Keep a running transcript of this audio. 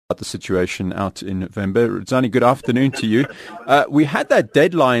the situation out in Vhembe. Rudzani, good afternoon to you. We had that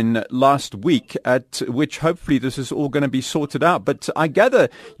deadline last week at which hopefully this is all going to be sorted out. But I gather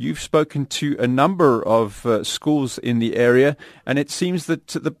you've spoken to a number of schools in the area, and it seems that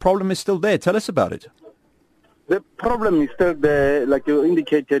the problem is still there. Tell us about it. The problem is still there. Like you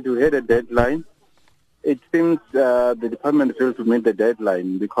indicated, we had a deadline. It seems the department failed to meet the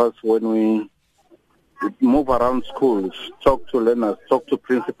deadline because when we move around schools, talk to learners, talk to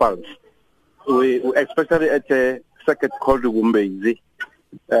principals, we especially at a circuit called Vhembe,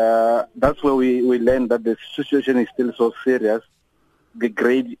 that's where we learned that the situation is still so serious. The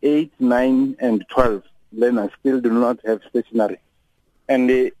grade 8, 9, and 12 learners still do not have stationery.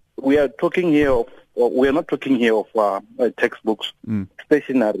 And we are talking here of, we are not talking here of textbooks.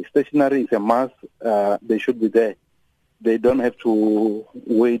 Stationery. Stationery is a must. They should be there. They don't have to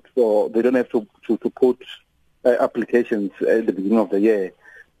wait for, they don't have to put applications at the beginning of the year.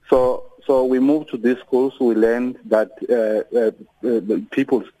 So we moved to these schools. We learned that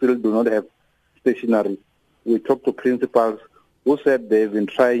people still do not have stationery. We talked to principals who said they've been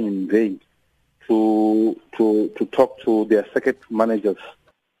trying in vain to talk to their circuit managers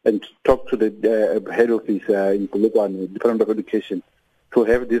and to talk to the head office in Polokwane, Department of Education, to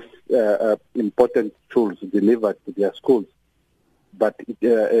have these important tools delivered to their schools. But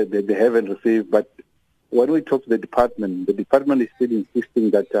they haven't received. But when we talk to the department is still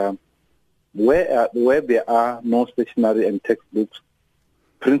insisting that where there are no stationery and textbooks,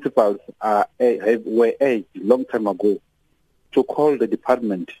 principals were urged long time ago to call the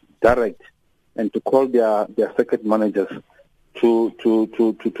department direct and to call their circuit managers to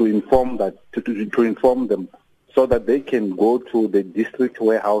inform that to inform them, so that they can go to the district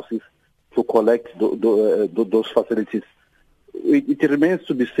warehouses to collect those facilities. It remains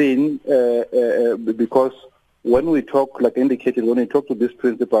to be seen because when we talk, like indicated, when we talk to these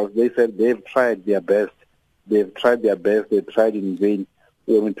principals, they said they've tried their best. They've tried in vain.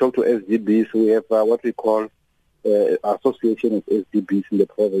 When we talk to SGBs, we have what we call Association of SGBs in the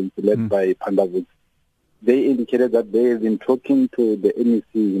province, led by Pandavut. They indicated that they have been talking to the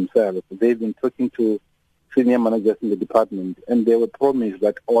MEC himself. They've been talking to senior managers in the department, and they were promised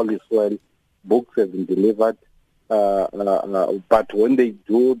that all is well, books have been delivered, but when they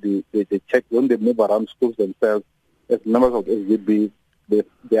do the check, when they move around schools themselves, as members of SGB,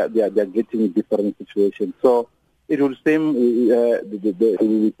 they are getting different situations. So it would seem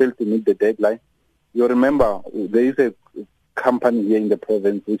we failed to meet the deadline. You remember, there is a company here in the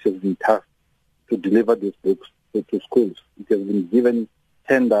province which has been tasked to deliver these books to schools. It has been given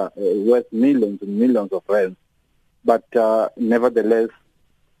tender worth millions and millions of rands, but nevertheless,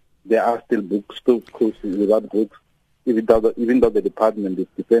 there are still schools without books, even though the department is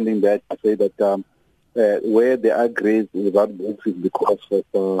defending that, to say that where there are grades without books is because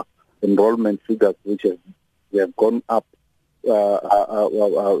of enrollment figures which have gone up. That's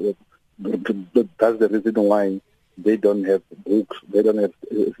the reason why they don't have books, they don't have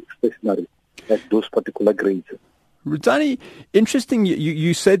stationery at those particular grades. Rudzani, interesting.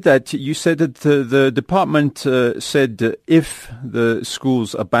 You said that the department said if the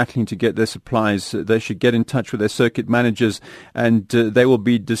schools are battling to get their supplies, they should get in touch with their circuit managers, and they will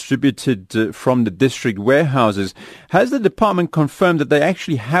be distributed from the district warehouses. Has the department confirmed that they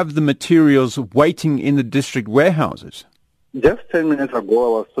actually have the materials waiting in the district warehouses? Just 10 minutes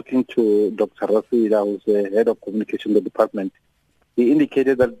ago, I was talking to Dr. Rafida, who's the head of communication in the department. He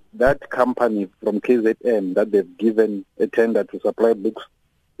indicated that that company from KZN that they've given a tender to supply books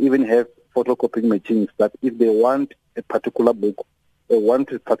even have photocopying machines that if they want a particular book or want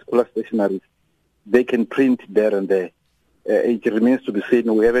a particular stationery, they can print there and there. It remains to be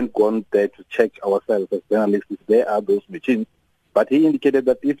seen. We haven't gone there to check ourselves as journalists if there are those machines. But he indicated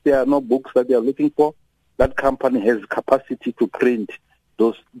that if there are no books that they are looking for, that company has capacity to print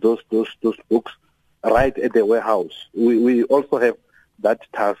those books right at the warehouse. We also have that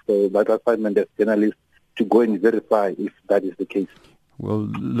task or that assignment as journalists to go and verify if that is the case. We'll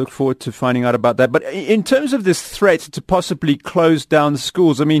look forward to finding out about that. But in terms of this threat to possibly close down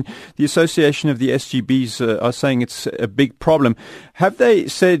schools, I mean, the Association of the SGBs are saying it's a big problem. Have they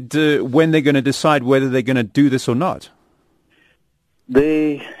said when they're going to decide whether they're going to do this or not?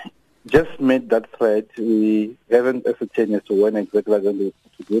 They just made that threat. We haven't ascertained as to when exactly they're going to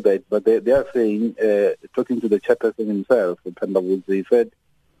do that, but they are saying, talking to the chairperson himself, he said,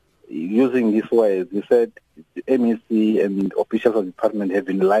 using these words, he said the MEC and officials of the department have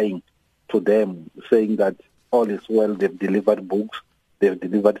been lying to them, saying that all is well, they've delivered books, they've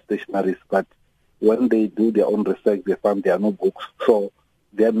delivered stationeries, but when they do their own research, they found there are no books. So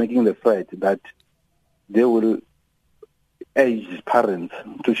they are making the threat that they will urge parents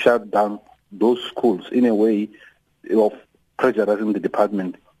to shut down those schools in a way of pressurizing the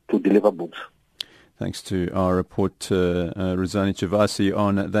department to deliver books. Thanks to our reporter, Rudzani Tshivhase,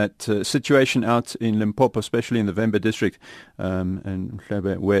 on that situation out in Limpopo, especially in the Vhembe District, and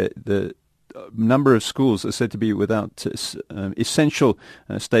where the number of schools are said to be without essential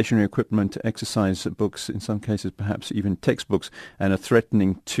stationery equipment, exercise books, in some cases perhaps even textbooks, and are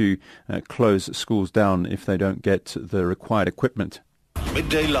threatening to close schools down if they don't get the required equipment.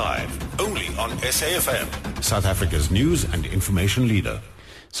 Midday Live, only on SAFM, South Africa's news and information leader.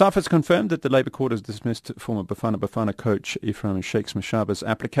 SAF has confirmed that the Labour Court has dismissed former Bafana Bafana coach Ephraim Shakes Mashaba's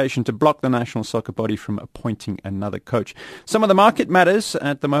application to block the national soccer body from appointing another coach. Some of the market matters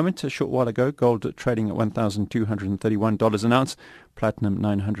at the moment. A short while ago, gold trading at $1,231 an ounce, platinum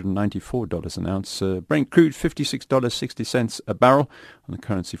 $994 an ounce, Brent crude $56.60 a barrel. On the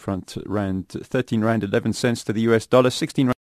currency front, rand 13 rand 11 cents to the US dollar, 16 rand